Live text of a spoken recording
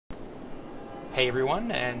Hey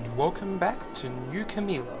everyone, and welcome back to New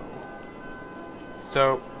Camilo.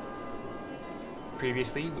 So,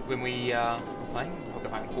 previously, when we were playing, I hope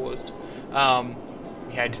if I haven't paused,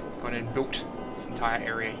 we had gone and built this entire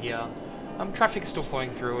area here. Traffic is still flowing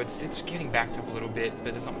through, it's getting backed up a little bit,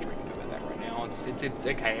 but there's not much we can do about that right now. It's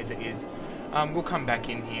okay as it is. We'll come back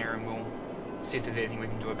in here and we'll see if there's anything we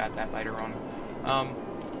can do about that later on.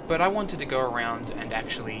 But I wanted to go around and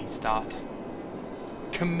actually start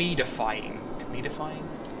comedifying.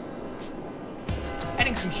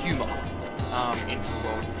 Adding some humour into the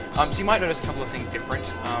world. So you might notice a couple of things different.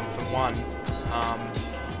 From one,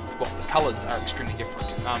 well, the colours are extremely different.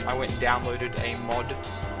 I went and downloaded a mod.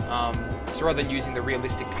 So rather than using the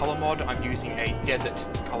realistic colour mod, I'm using a desert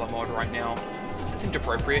colour mod right now. So it seemed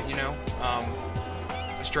appropriate, you know.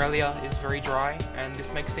 Australia is very dry, and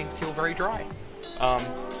this makes things feel very dry.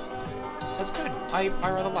 That's good. I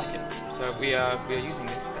rather like it. So we are using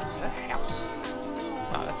this. Is that a house?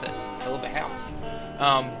 Wow, that's a hell of a house.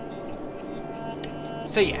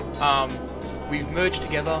 So yeah, we've merged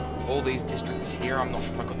together all these districts here. I'm not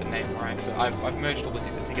sure if I got the name right, but I've merged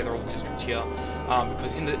together all the districts here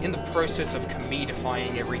because in the process of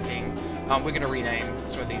comedifying everything, we're going to rename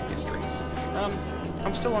some of these districts.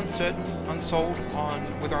 I'm still unsold on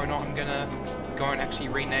whether or not I'm going to go and actually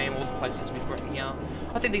rename all the places we've got here.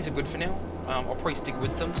 I think these are good for now. I'll probably stick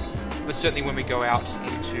with them, but certainly when we go out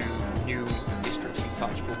into new districts and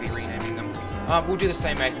such, we'll be renaming them. We'll do the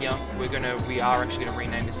same out here. We are actually gonna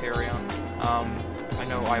rename this area. I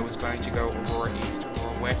know I was going to go Aurora East,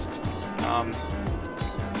 Aurora West, all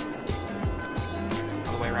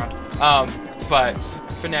the way around. But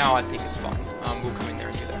for now, I think it's fine. We'll come in there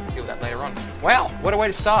and deal with that later on. Wow, what a way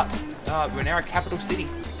to start! We're now a capital city.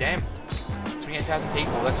 Damn, 28,000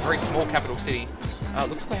 people. That's a very small capital city.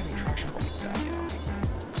 Looks like we're having trash problems out here.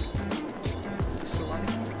 Is this still running?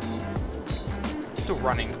 Still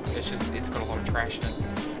running. It's got a lot of trash in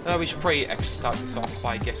it. We should probably actually start this off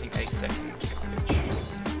by getting a second garbage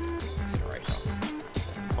incinerator.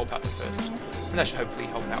 So help out the first. And that should hopefully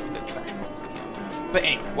help out with the trash problems in here. But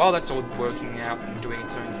anyway, while that's all working out and doing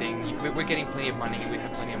its own thing, we're getting plenty of money. We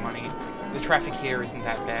have plenty of money. The traffic here isn't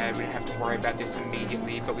that bad. We don't have to worry about this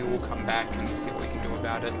immediately, but we will come back and see what we can do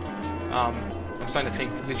about it. I'm starting to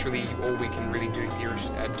think literally all we can really do here is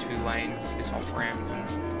just add 2 lanes to this off-ramp and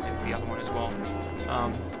the other one as well.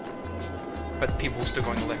 But people will still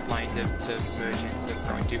go in the left lane to merge in instead of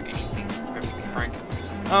trying to do anything, perfectly frank.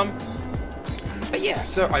 But yeah,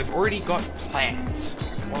 so I've already got plans.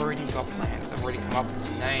 I've already come up with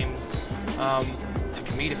some names to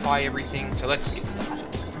comedify everything, so let's get started.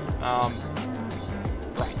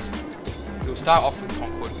 Right. We'll start off with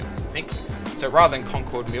Concord Mills, I think. So rather than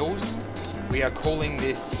Concord Mills, we are calling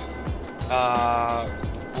this,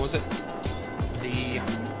 what was it? The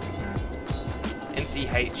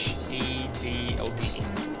NCHEDLD.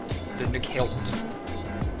 The Nickelded.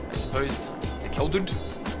 I suppose. Nickelded?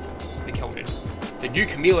 The New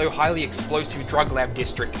Camilo Highly Explosive Drug Lab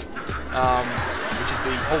District. Which is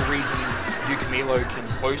the whole reason New Camilo can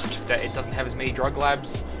boast that it doesn't have as many drug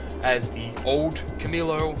labs as the old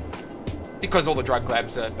Camilo, because all the drug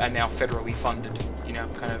labs are now federally funded, you know,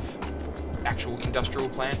 kind of actual industrial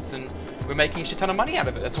plants, and we're making a shit ton of money out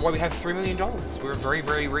of it. That's why we have $3 million. We're a very,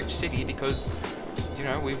 very rich city because, you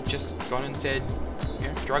know, we've just gone and said, you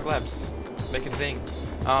know, drug labs, make it a thing.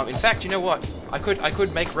 In fact, you know what? I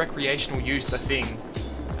could make recreational use a thing.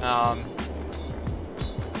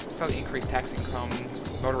 Slightly increased tax income,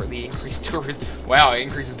 moderately increased tourism. Wow, it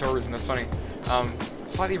increases tourism. That's funny.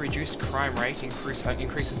 Slightly reduced crime rate,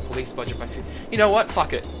 increases police budget by 50. You know what?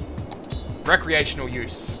 Fuck it. Recreational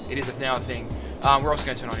use. It is now a thing. We're also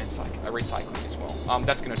going to turn on recycling as well.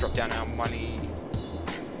 That's going to drop down our money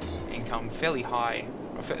income fairly high,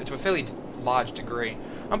 to a fairly large degree.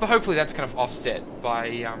 But hopefully that's kind of offset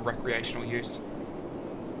by recreational use.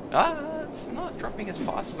 It's not dropping as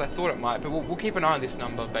fast as I thought it might, but we'll keep an eye on this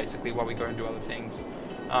number basically while we go and do other things.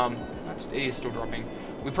 It is still dropping.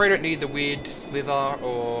 We probably don't need the weird slither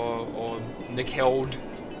or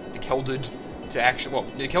nickelded to actually, well,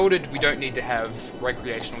 Nickelded, we don't need to have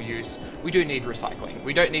recreational use. We do need recycling.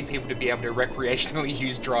 We don't need people to be able to recreationally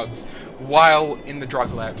use drugs while in the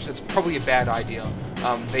drug labs. It's probably a bad idea.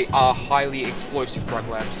 They are highly explosive drug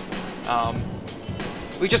labs.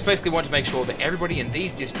 We just basically want to make sure that everybody in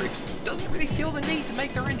these districts doesn't really feel the need to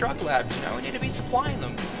make their own drug labs, you know. We need to be supplying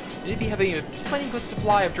them. We need to be having a plenty good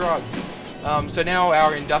supply of drugs. So now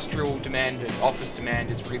our industrial demand and office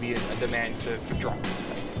demand is really a demand for drugs,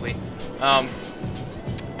 basically.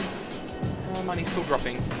 Money's still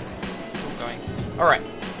dropping. Still going. Alright,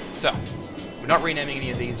 so we're not renaming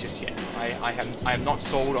any of these just yet. I am not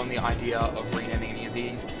sold on the idea of renaming any of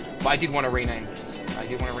these, but I did want to rename this. I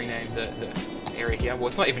did want to rename the area here. Well,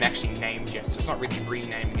 it's not even actually named yet, so it's not really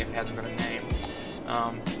renaming if it hasn't got a name.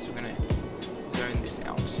 So we're going to zone this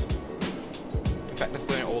out. In fact, let's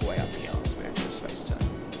zone it all the way up here, so we actually have space to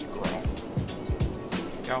grow.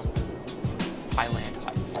 Go. Highland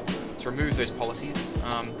Heights. Let's remove those policies.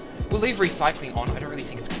 We'll leave recycling on. I don't really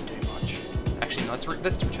think it's going to do much. Actually, no,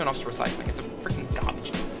 let's turn off recycling. It's a freaking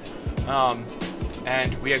garbage.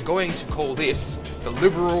 And we are going to call this the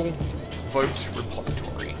Liberal Vote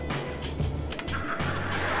Repository.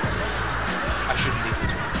 I shouldn't be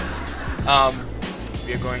doing myself.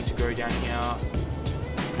 We are going to go down here.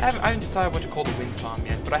 I haven't decided what to call the wind farm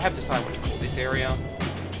yet, but I have decided what to call this area.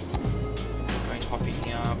 We're going to hop in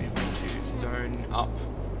here. We're going to zone up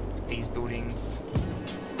these buildings.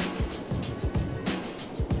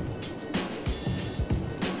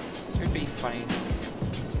 It would be funny.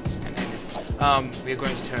 Just gonna name this. We are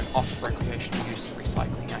going to turn off recreational use and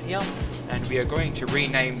recycling out here, and we are going to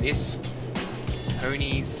rename this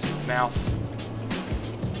Tony's Mouth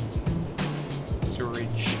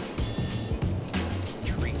Sewage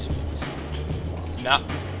Treatment. Nah,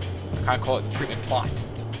 I can't call it treatment plant.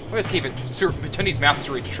 Let's keep it Tony's Mouth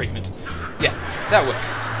Sewage Treatment. Yeah, that'll work.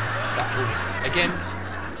 That will work. Again,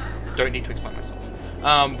 don't need to explain myself.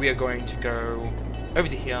 We are going to go over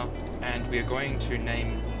to here, and we are going to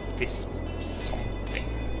name this something.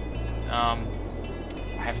 I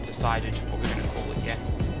haven't decided what we're going to call it yet.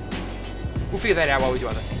 We'll figure that out while we do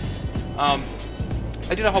other things. I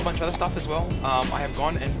did a whole bunch of other stuff as well. I have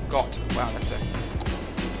gone and got... Wow, that's a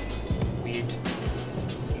weird...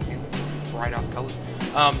 bright ass colours.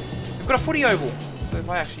 We've got a footy oval. So if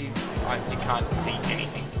I actually... you can't see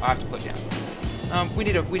anything. I have to put it down somewhere. We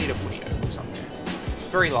need a footy oval somewhere. It's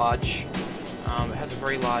very large. It has a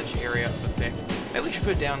very large area of effect. Maybe we should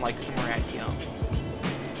put it down like somewhere out here,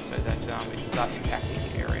 so that it can start impacting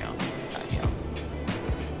the area out here.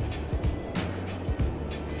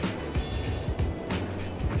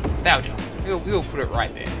 That'll do. We'll put it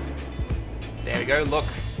right there. There we go. Look,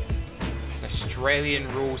 it's an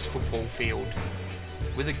Australian rules football field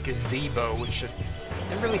with a gazebo, which I've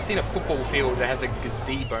never really seen a football field that has a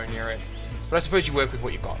gazebo near it. But I suppose you work with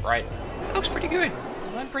what you've got, right? It looks pretty good.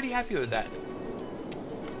 I'm pretty happy with that.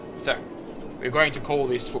 So, we're going to call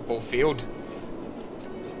this football field.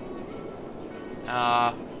 What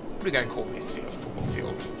are we going to call this football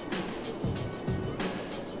field?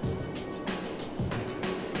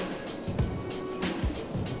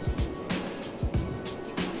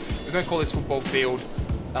 We're going to call this football field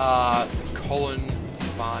the Colin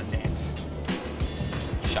Barnett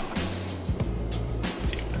Sharks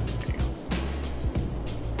field. There you go.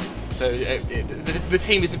 So the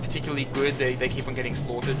team isn't particularly good. They keep on getting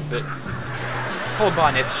slaughtered, but Colin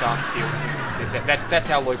Barnett's Sharks field. That's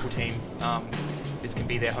our local team. This can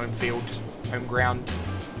be their home field, home ground.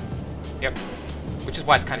 Yep. Which is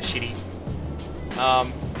why it's kind of shitty.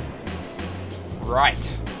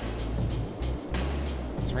 Right.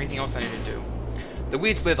 Is there anything else I need to do? The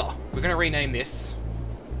Weird Slither. We're going to rename this.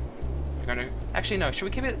 We're going to... Actually, no. Should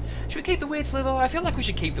we keep it? Should we keep the Weird Slither? I feel like we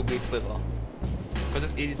should keep the Weird Slither. Because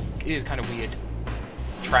it is kind of weird.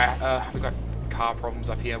 We've got car problems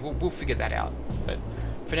up here. We'll figure that out. But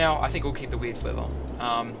for now, I think we'll keep the Weird Slither.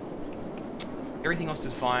 Everything else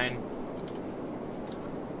is fine.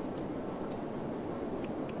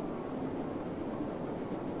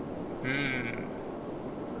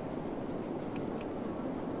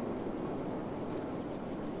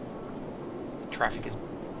 Traffic is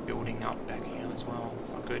building up back here as well.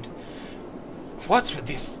 It's not good. What's with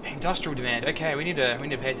this industrial demand? Okay, we need to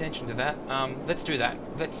pay attention to that. Let's do that.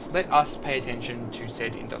 Let us pay attention to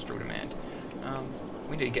said industrial demand.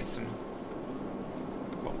 We need to get some...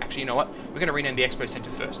 Well, actually, you know what? We're going to rename the Expo Centre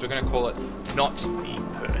first. We're going to call it not the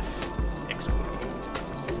Perth Expo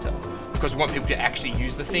Centre, because we want people to actually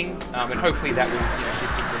use the thing, and hopefully that will, give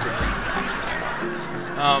people a good reason to actually turn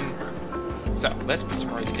up. So let's put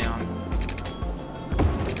some roads down.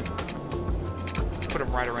 Put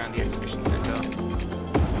them right around the exhibition centre.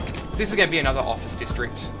 So this is going to be another office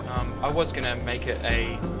district. I was going to make it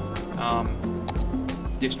a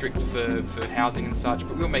district for housing and such,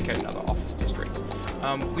 but we'll make it another office district.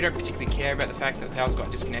 We don't particularly care about the fact that the power's got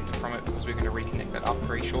disconnected from it, because we're going to reconnect that up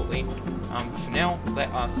very shortly. For now, let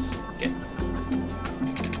us get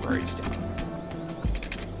roads down.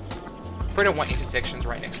 We don't want intersections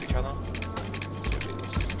right next to each other. So we'll do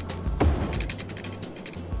this.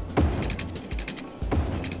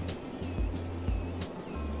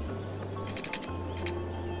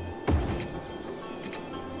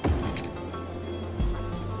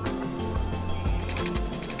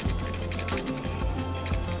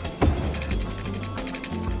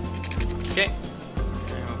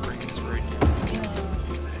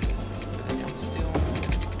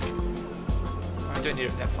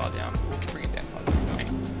 need it that far down. We'll bring it that far down anyway.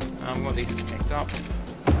 We want these to connect up.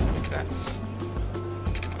 Like that. We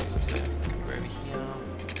want this to come over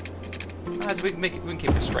here. So we can keep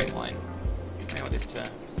a straight line. I want this to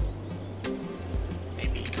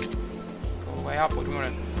maybe go all the way up. Or do we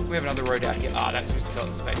want to? We have another road out here. That seems to fill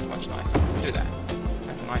the space much nicer. We'll do that.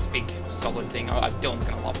 That's a nice big solid thing. Dylan's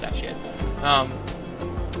gonna love that shit. All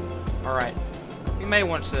right. We may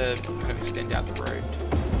want to kind of extend out the road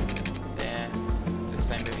there. Do the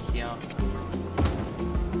same over here.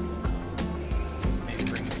 Maybe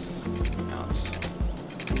bring this out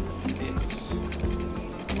a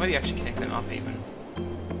bit. Maybe actually connect them up even.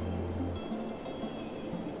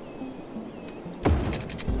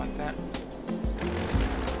 Like that.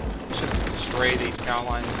 Let's just destroy these power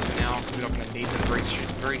lines for now, because we're not going to need them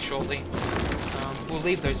very shortly. We'll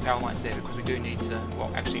leave those power lines there because we do need to, well,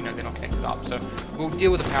 actually, no, they're not connected up, so we'll deal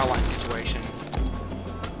with the power line situation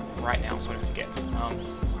right now, so I don't forget.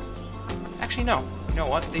 Actually, no. You know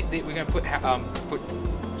what? We're going to put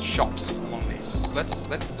shops along this. So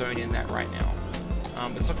let's zone in that right now.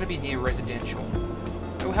 It's not going to be near residential.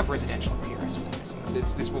 We'll have residential up here, I suppose.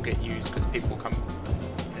 This will get used because people will come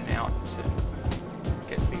in and out to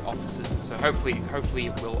get to the offices, so hopefully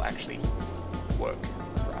it will actually work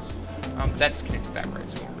for us. That's connected to that road,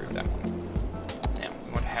 so we'll remove that one. Now,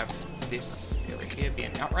 we want to have this area here be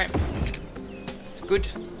an out ramp. That's good.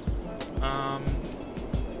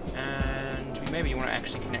 And we maybe want to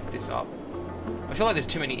actually connect this up. I feel like there's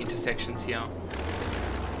too many intersections here.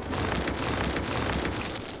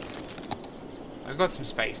 I've got some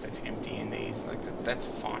space that's empty in these, like that's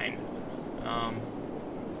fine.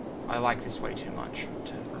 I like this way too much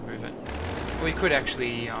to remove it. But we could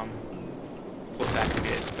actually pull it back a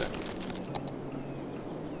bit, but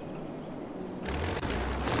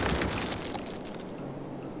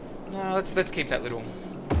no, let's keep that little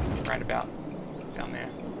roundabout down there.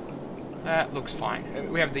 That looks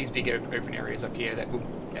fine. We have these big open areas up here that'll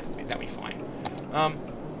be fine.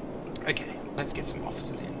 Okay, let's get some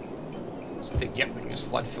offices in. So I think, yep, we can just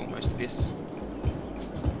flood fill most of this.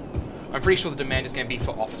 I'm pretty sure the demand is going to be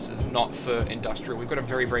for offices, not for industrial. We've got a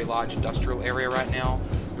very, very large industrial area right now.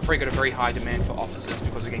 We've probably got a very high demand for offices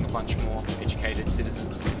because we're getting a bunch more educated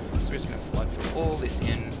citizens. So we're just going to flood fill all this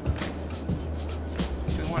in.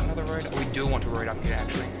 Do we want another road? Oh, we do want a road up here,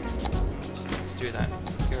 actually. Let's do that.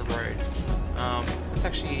 Let's get a road. Let's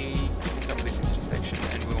actually pick up this intersection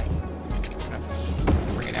and we'll kind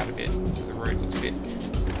of bring it out a bit so the road looks a bit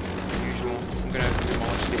unusual. I'm going to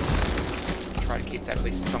demolish this. Try to keep that at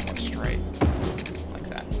least somewhat straight. Like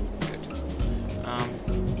that. That's good.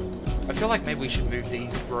 I feel like maybe we should move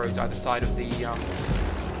these roads either side of the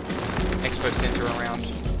Expo Center around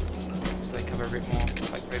so they cover a bit more.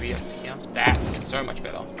 Like maybe up to here. That's so much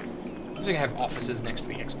better. We're going to have offices next to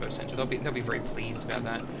the Expo Center. They'll be very pleased about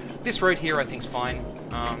that. This road here I think is fine.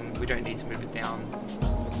 We don't need to move it down.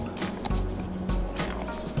 Now,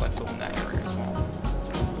 let's flood fill in that area as well.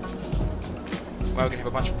 Well, we're going to have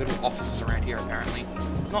a bunch of little offices around here, apparently.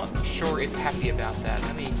 Not sure if happy about that.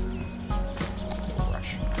 Let me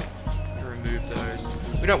brush. Remove those.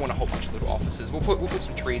 We don't want a whole bunch of little offices. We'll put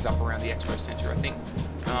some trees up around the Expo Center, I think.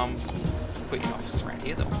 Put your offices around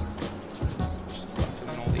here, though. Just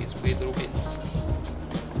fill in all these weird little bits.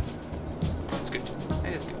 That's good.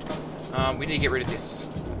 That is good. We need to get rid of this.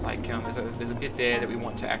 Like, there's a bit there that we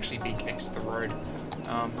want to actually be connected to the road.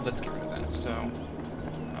 Let's get rid of that. So,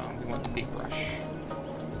 we want the big brush.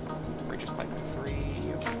 We're just like 3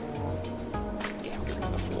 or 4. Yeah, we'll get rid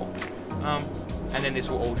of the 4. And then this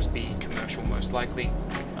will all just be commercial, most likely.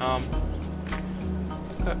 Right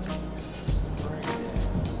there.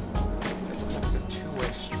 That looks like it's a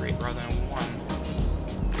 2-way street rather than a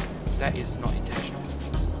 1. That is not intentional.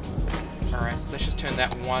 Alright, let's just turn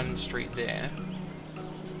that one street there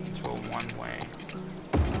into a 1-way.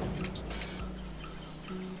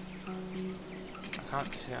 I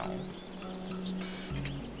can't tell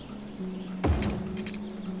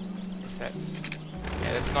if that's...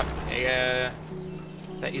 Yeah, that's not...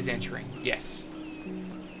 that is entering. Yes.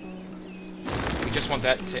 We just want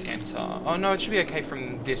that to enter. Oh no, it should be okay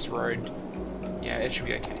from this road. Yeah, it should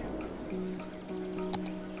be okay.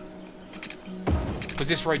 Because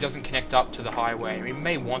this road doesn't connect up to the highway. We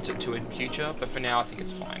may want it to in future, but for now I think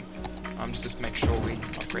it's fine. Just to make sure we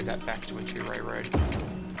upgrade that back to a 2-way road.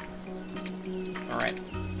 Alright.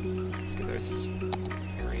 Let's get those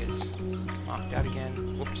areas marked out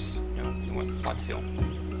again. Whoops. No, we want flood fill.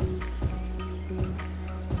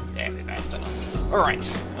 Yeah, that's better. Alright.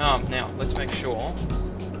 Now, let's make sure...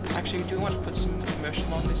 Actually, do we want to put some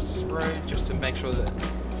commercial on this road just to make sure that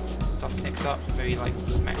stuff connects up? Maybe like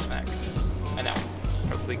smack. And that will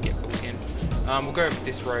hopefully get built in. We'll go over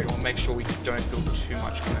this road and we'll make sure we don't build too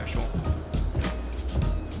much commercial.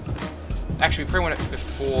 Actually, we probably want it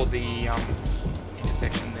before the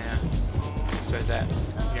intersection there, so that,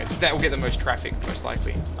 you know, that will get the most traffic, most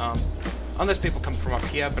likely. Unless people come from up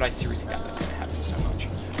here, but I seriously doubt that's going to happen so much.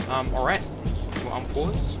 Alright, we'll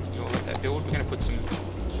unpause, we'll let that build. We're going to put some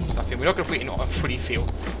stuff in. We're not going to put in footy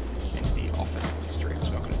fields into the office district,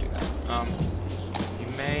 so we're not going to do that.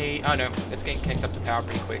 You may... oh no, it's getting connected up to power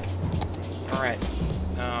pretty quick. Alright,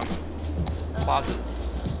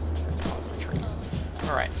 plazas. That's plaza with trees.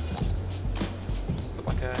 Alright. Put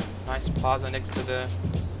like a nice plaza next to the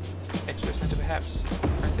expo center perhaps,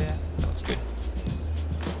 right there. That looks good.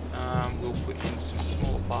 We'll put in some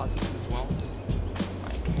smaller plazas as well.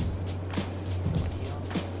 Like one here.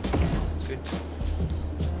 That's good.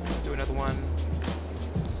 Do another one.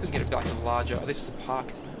 We can get a bit like a larger... oh, this is a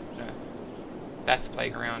park, isn't it? No. That's a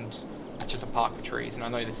playground. That's just a park with trees, and I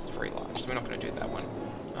know this is very large, so we're not going to do that one.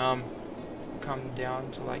 Come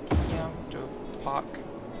down to like here, do a park,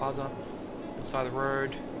 plaza, on the side of the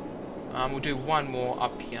road. We'll do one more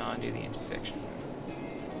up here near the intersection.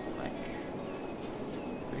 Like,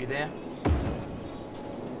 maybe there.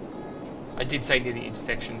 I did say near the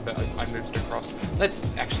intersection, but I moved it across. Let's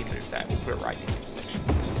actually move that. We'll put it right near the intersection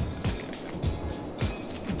instead.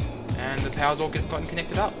 And the power's all gotten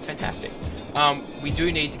connected up. Fantastic. We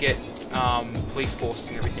do need to get police force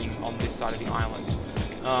and everything on this side of the island.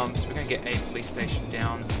 So we're going to get a police station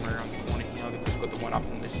down somewhere around the corner here, because we've got the one up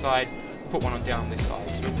on this side. We'll put one on down on this side.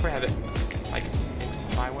 So we'll probably have it like next to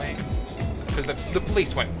the highway, because the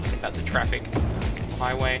police won't mind about the traffic on the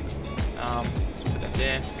highway. So we'll put that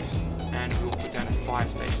there, and we'll put down a fire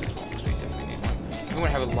station as well, because we definitely need one. We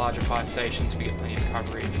want to have a larger fire station so we get plenty of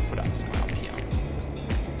coverage. We'll put up somewhere up here,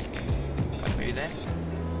 like maybe there.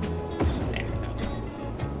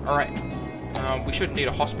 Alright, we should need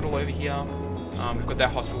a hospital over here. We've got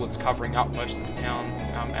that hospital that's covering up most of the town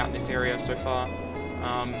out in this area so far.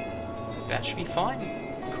 That should be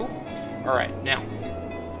fine. Cool. Alright, now,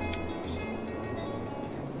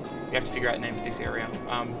 we have to figure out the name for this area.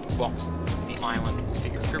 Well, the island, we'll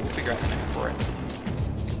figure out the name for it.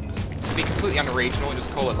 To be completely unregional,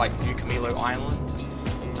 just call it like New Camilo Island.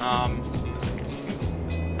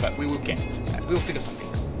 But we will get to that. We'll figure something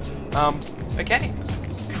out. Okay.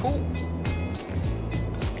 Cool.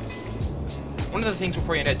 One of the things we'll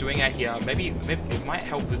probably end up doing out here, maybe it might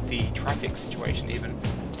help with the traffic situation even.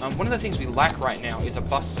 One of the things we lack right now is a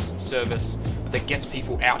bus service that gets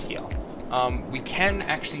people out here. We can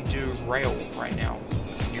actually do rail right now.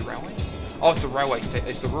 It's a new railway? Oh, it's the railway station.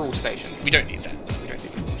 It's the rural station. We don't need that. We don't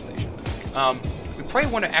need the rural station. We probably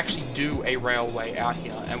want to actually do a railway out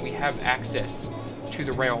here, and we have access to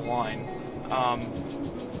the rail line.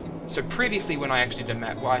 So previously, when I actually did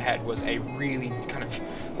that, what I had was a really kind of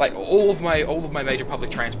like all of my major public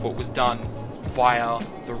transport was done via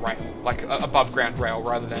the rail, like above ground rail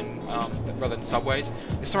rather than subways.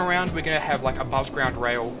 This time around, we're going to have like above ground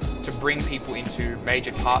rail to bring people into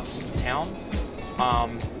major parts of town,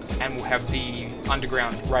 and we'll have the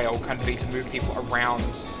underground rail kind of be to move people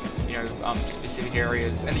around, you know, specific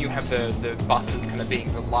areas, and then you have the buses kind of being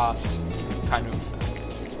the last kind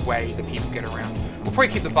of way that people get around. We'll probably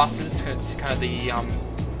keep the buses to kind of the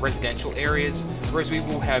residential areas, whereas we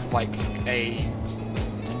will have like a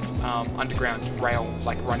underground rail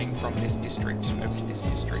like running from this district over to this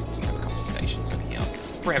district, and have a couple of stations over here.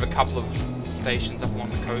 We'll probably have a couple of stations up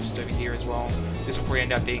along the coast over here as well. This will probably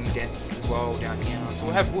end up being dense as well down here, so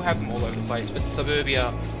we'll have them all over the place, but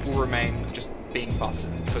suburbia will remain just being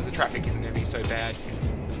buses because the traffic isn't going to be so bad.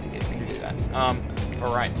 I didn't mean to do that.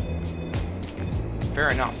 Alright. Fair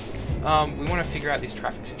enough. We want to figure out this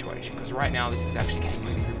traffic situation, because right now this is actually getting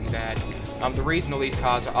really, really bad. The reason all these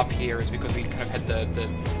cars are up here is because we kind of had the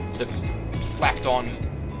slapped on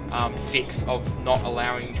fix of not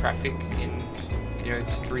allowing traffic in, you know,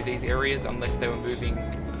 through these areas unless they were moving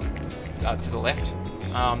to the left.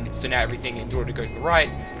 So now everything, in order to go to the right,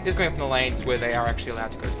 is going up in the lanes where they are actually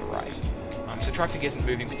allowed to go to the right. So traffic isn't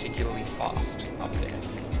moving particularly fast up there.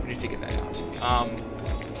 We need to figure that out.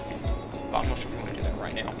 But I'm not sure if we want to do that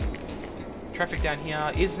right now. Traffic down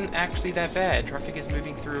here isn't actually that bad. Traffic is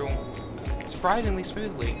moving through surprisingly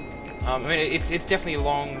smoothly. I mean, it's definitely a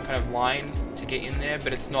long kind of line to get in there,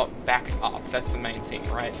 but it's not backed up. That's the main thing,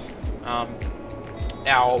 right?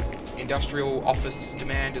 Our industrial office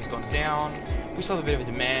demand has gone down. We still have a bit of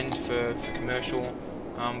a demand for commercial.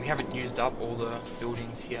 We haven't used up all the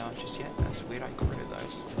buildings here just yet. That's weird, I got rid of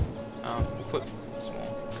those. We'll put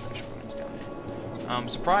small commercial buildings down there.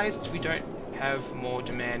 Surprised we don't have more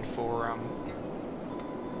demand for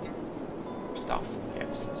stuff.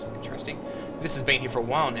 Yes, this is interesting. This has been here for a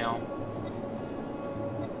while now.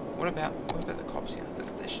 what about the cops here? The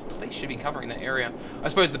police should be covering that area. I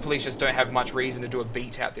suppose the police just don't have much reason to do a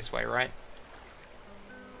beat out this way, right?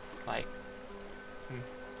 Like,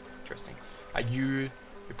 interesting. Are you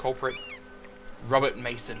the culprit? Robert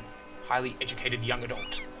Mason, highly educated young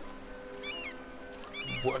adult,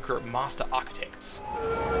 worker at Master Architects,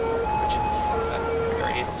 which is,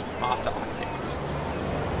 there it is, Master Architects.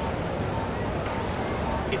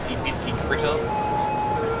 Itsy Bitsy Critter.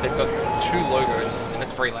 They've got 2 logos, and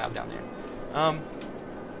it's very loud down there.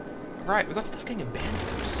 Right, we've got stuff getting abandoned.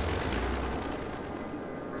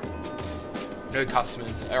 No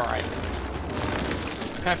customers, alright.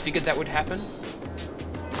 I kind of figured that would happen.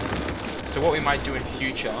 So what we might do in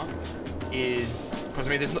future is, because I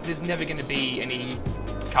mean, there's never going to be any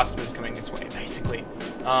customers coming this way, basically.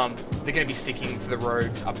 They're going to be sticking to the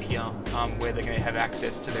roads up here, where they're going to have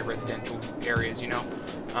access to their residential areas, you know.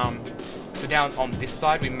 So down on this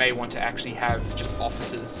side, we may want to actually have just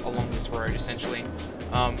offices along this road, essentially.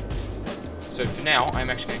 So for now, I'm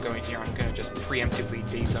actually going to go in here. I'm going to just preemptively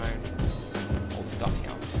de-zone all the stuff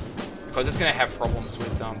here, because it's going to have problems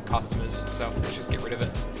with customers. So let's just get rid of it.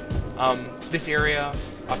 This area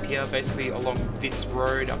up here, basically along this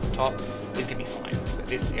road up the top, is going to be fine. But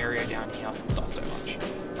this area down here, not so much.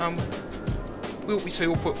 So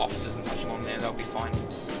we'll put offices and such along there. That'll be fine.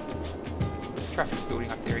 Traffic's building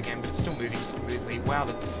up there again, but it's still moving smoothly. Wow,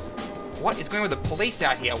 what is going on with the police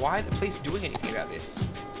out here? Why are the police doing anything about this?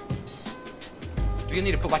 Do you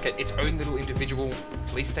need to put like its own little individual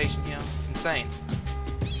police station here? It's insane.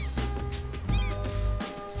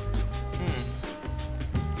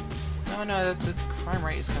 No, the crime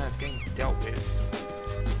rate is kind of getting dealt with.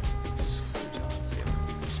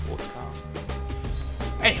 Sports car.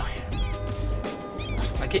 Anyway,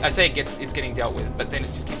 I say it's getting dealt with, but then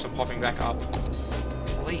it just keeps on popping back up.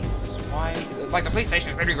 Police, why? Like, the police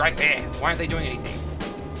station is literally right there. Why aren't they doing anything?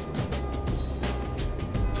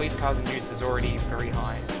 Police cars in use is already very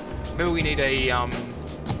high. Maybe we need a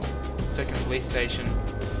second police station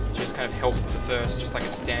to just kind of help with the first, just like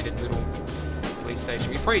a standard little police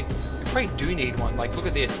station. We probably do need one. Like, look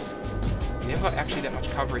at this. We haven't got actually that much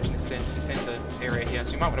coverage in the center area here,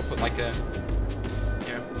 so you might want to put like a,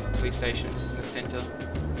 you know, police station in the center.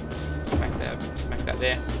 Smack that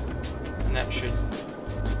there, and that should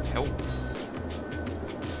help.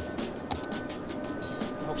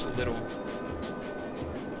 Helps a little.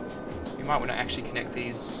 You might want to actually connect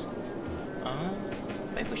these.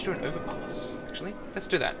 Maybe we should do an overpass. Actually, let's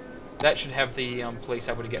do that. That should have the police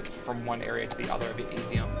able to get from one area to the other a bit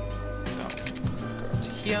easier. So, go up to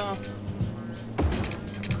here,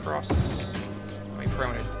 across. We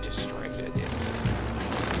probably want to destroy a bit of this.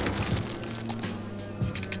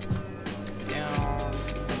 Down.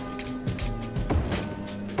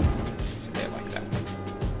 So there, like that.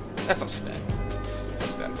 That's not so bad. That's not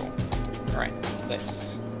so bad at all. Alright,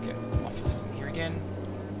 let's get officers in here again.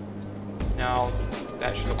 So now,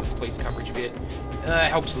 that should help with police coverage a bit. It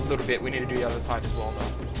helps a little bit. We need to do the other side as well,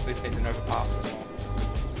 though. So this needs an overpass as well.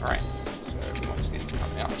 Alright, so we want this to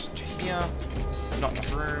come out just here. Not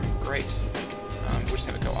enough room. Great. We'll just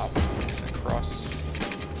have it go up and across.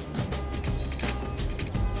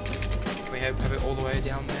 Can we have it all the way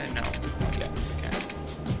down there? No, not yet. Okay.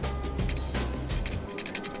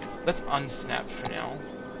 Let's unsnap for now,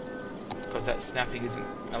 because that snapping isn't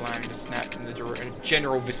allowing to snap in the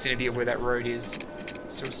general vicinity of where that road is.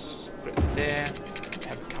 So we'll put it there,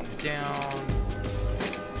 have it come down,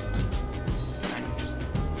 and just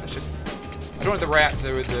I don't want the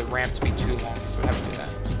ramp to be too long, so we'll have to do that.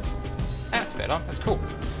 That's better. That's cool.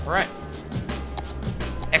 All right.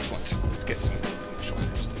 Excellent. Let's get some commercial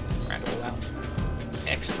just round it all out.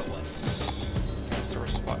 Excellent. I saw a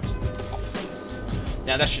spot to put officers.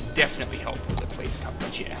 Now that should definitely help with the police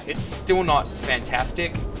coverage. Yeah, it's still not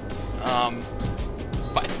fantastic,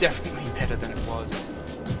 but it's definitely better than it was.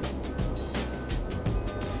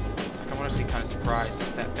 Like, I'm honestly kind of surprised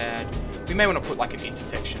it's that bad. We may want to put like an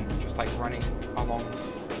intersection, just like running along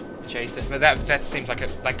adjacent. But that seems like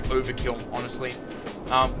overkill, honestly.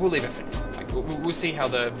 We'll leave it for now. Like, we'll see how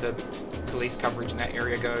the police coverage in that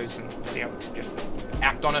area goes, and see how we just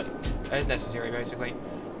act on it as necessary, basically.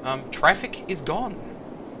 Traffic is gone.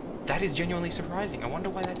 That is genuinely surprising. I wonder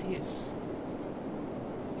why that is.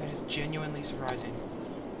 That is genuinely surprising.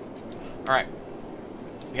 Alright.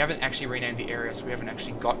 We haven't actually renamed the area, so we haven't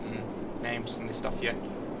actually gotten names on this stuff yet.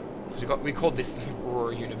 We called this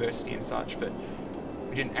Aurora University and such, but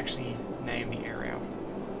we didn't actually name the area.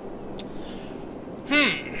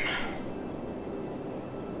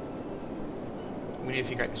 We need to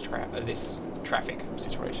figure out this traffic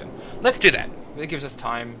situation. Let's do that. It gives us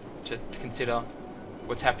time to consider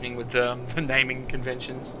what's happening with the naming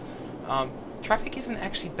conventions. Traffic isn't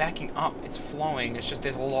actually backing up, it's flowing, it's just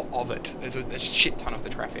there's a lot of it. There's a shit ton of the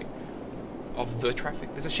traffic.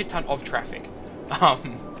 There's a shit ton of traffic.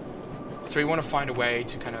 So we want to find a way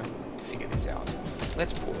to kind of figure this out.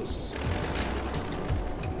 Let's pause.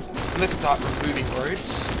 Let's start removing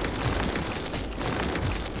roads.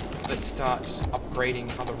 Let's start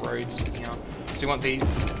upgrading other roads here. So we want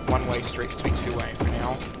these one-way streets to be two-way for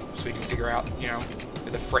now, so we can figure out, you know,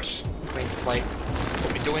 with a fresh, clean slate,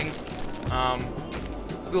 what we're doing.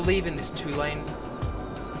 We'll leave in this two-lane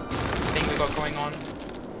thing we got going on.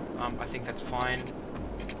 I think that's fine.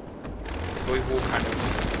 But we will kind of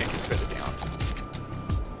connect it further down.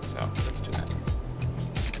 So let's do that.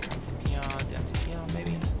 Come from here down to here,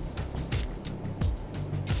 maybe.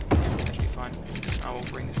 Yeah, that should be fine. We'll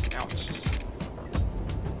bring this out to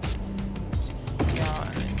here,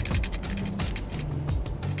 and then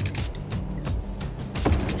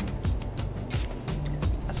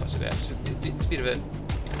that's not so bad. It's a bit of a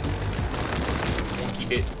wonky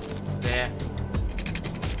bit there.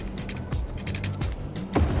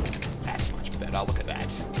 That's much better. Look at that.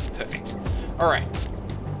 Perfect. All right.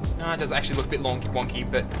 No, it does actually look a bit wonky,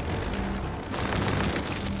 but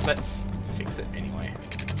let's fix it anyway.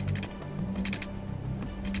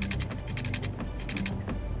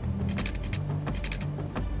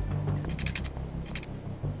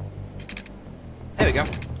 There we go.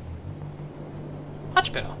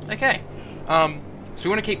 Much better. Okay. So we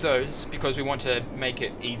want to keep those because we want to make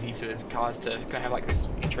it easy for cars to kind of have like this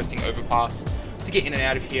interesting overpass to get in and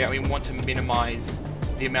out of here. And we want to minimize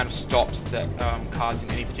the amount of stops that cars in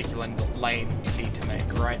any particular lane need to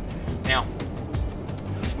make, right? Now,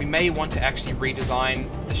 we may want to actually redesign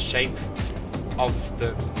the shape of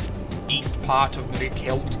the east part of the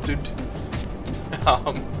Keldud,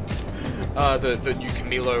 the new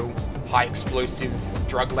Camilo high explosive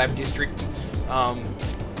drug lab district,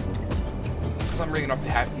 because I'm really not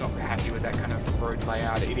happy with that kind of road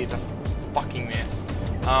layout. It is a fucking mess.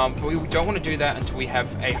 But we don't want to do that until we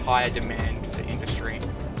have a higher demand for industry,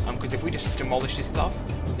 because if we just demolish this stuff,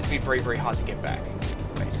 it's going to be very, very hard to get back,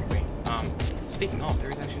 basically. Speaking of, there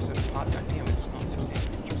is actually sort of part down here, but it's not filled in.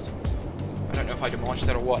 Interesting. I don't know if I demolished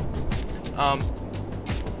that or what.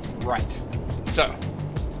 Right. So,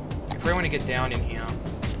 if we want to get down in here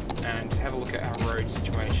and have a look at our road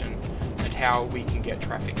situation and how we can get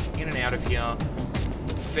traffic in and out of here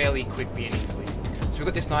fairly quickly and easily. So we've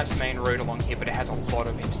got this nice main road along here, but it has a lot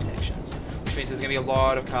of intersections, which means there's going to be a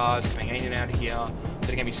lot of cars coming in and out of here that are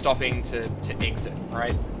going to be stopping to exit,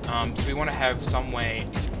 right? So we want to have some way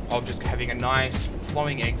of just having a nice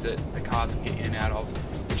flowing exit the cars can get in and out of,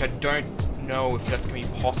 which I don't know if that's going to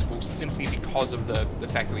be possible simply because of the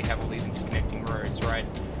fact that we have all these interconnecting roads, right?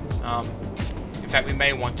 In fact, we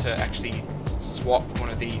may want to actually swap one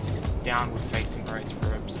of these downward facing roads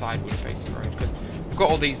for a sideward facing road, because we've got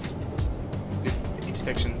all this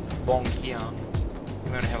intersection along here.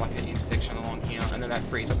 We want to have like an intersection along here, and then that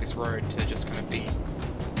frees up this road to just kind of be,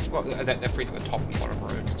 well, that frees up the top and bottom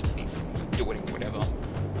roads to be doing whatever.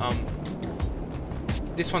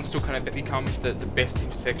 This one still kind of becomes the best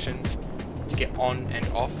intersection to get on and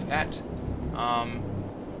off at.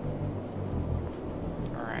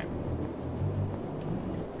 Alright.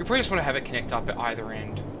 We probably just want to have it connect up at either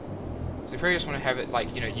end. So we probably just want to have it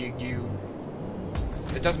like, you know,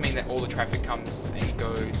 that does mean that all the traffic comes and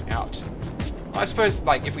goes out. I suppose,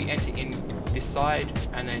 like, if we enter in this side,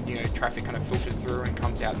 and then, you know, traffic kind of filters through and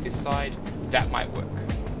comes out this side, that might work.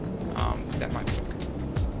 That might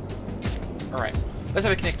work. Alright, let's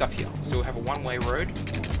have it connect up here. So we'll have a one-way road,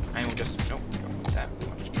 and we'll just, nope, we don't want that. We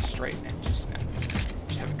want it to be straight and just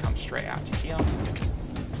have it come straight out to here.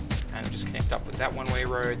 And we'll just connect up with that one-way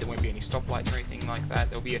road. There won't be any stoplights or anything like that.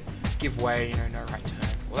 There'll be a give way, you know, no right turn.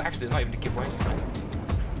 Well, actually, there's not even a give way sign.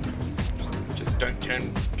 Just don't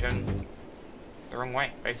turn the wrong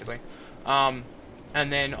way, basically. And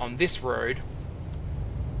then on this road,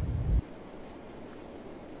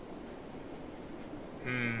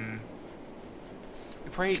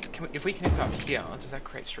 if we connect up here, does that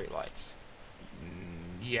create streetlights?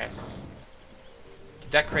 Yes.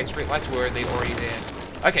 Did that create streetlights, or are they already there?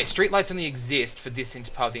 Okay, streetlights only exist for this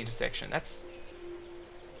part of the intersection. That's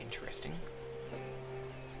interesting.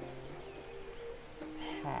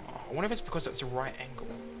 Huh. I wonder if it's because it's the right angle.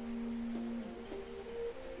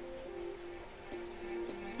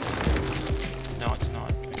 No, it's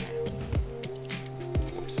not. Okay.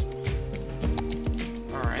 Whoops.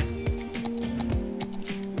 Alright.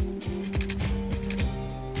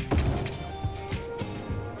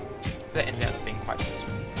 That ended up being quite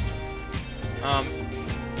useful.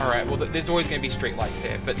 Alright, well, there's always going to be street lights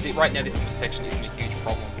there, but right now this intersection isn't a huge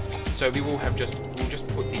problem. So we'll just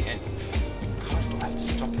put the end. Cars still have to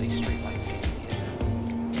stop at these streetlights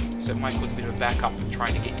here. So it might cause a bit of a backup of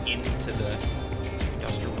trying to get into the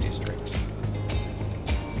industrial district.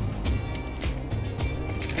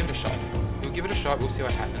 Give it a shot. We'll give it a shot, we'll see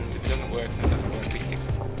what happens. If it doesn't work, then it doesn't work. We fix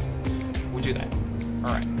the problem. We'll do that.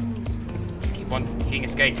 Alright. Keep on hitting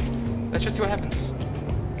escape. Let's just see what happens.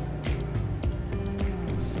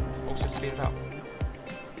 Let's also speed it up.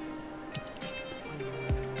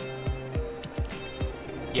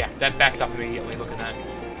 Yeah, that backed up immediately, look at that.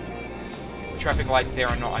 The traffic lights there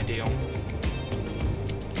are not ideal.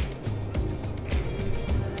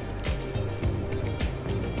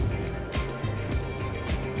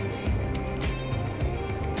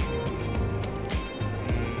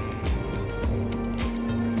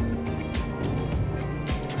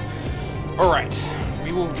 Alright,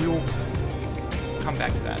 we will come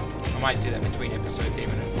back to that. I might do that between episodes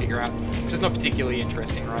even and figure out, which is not particularly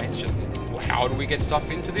interesting, right? It's just, how do we get stuff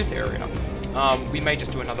into this area? We may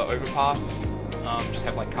just do another overpass, just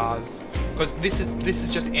have like cars, because this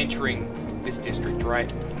is just entering this district,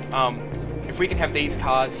 right? If we can have these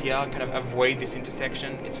cars here kind of avoid this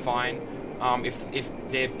intersection, it's fine. If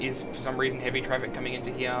there is, for some reason, heavy traffic coming into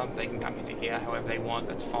here, they can come into here however they want,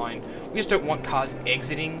 that's fine. We just don't want cars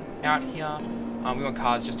exiting out here. We want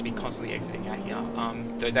cars just to be constantly exiting out here.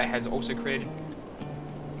 Though that has also created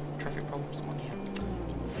traffic problems on here.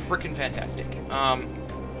 Frickin' fantastic.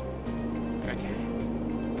 Okay.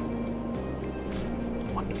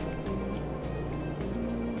 Wonderful.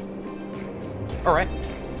 Alright,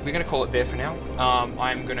 we're going to call it there for now.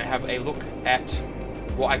 I'm going to have a look at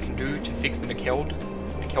what I can do to fix the Nakelded,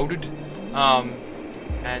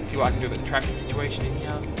 and see what I can do about the traffic situation in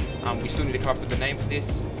here. We still need to come up with a name for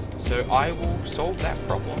this, so I will solve that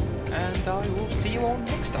problem, and I will see you all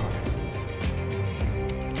next time.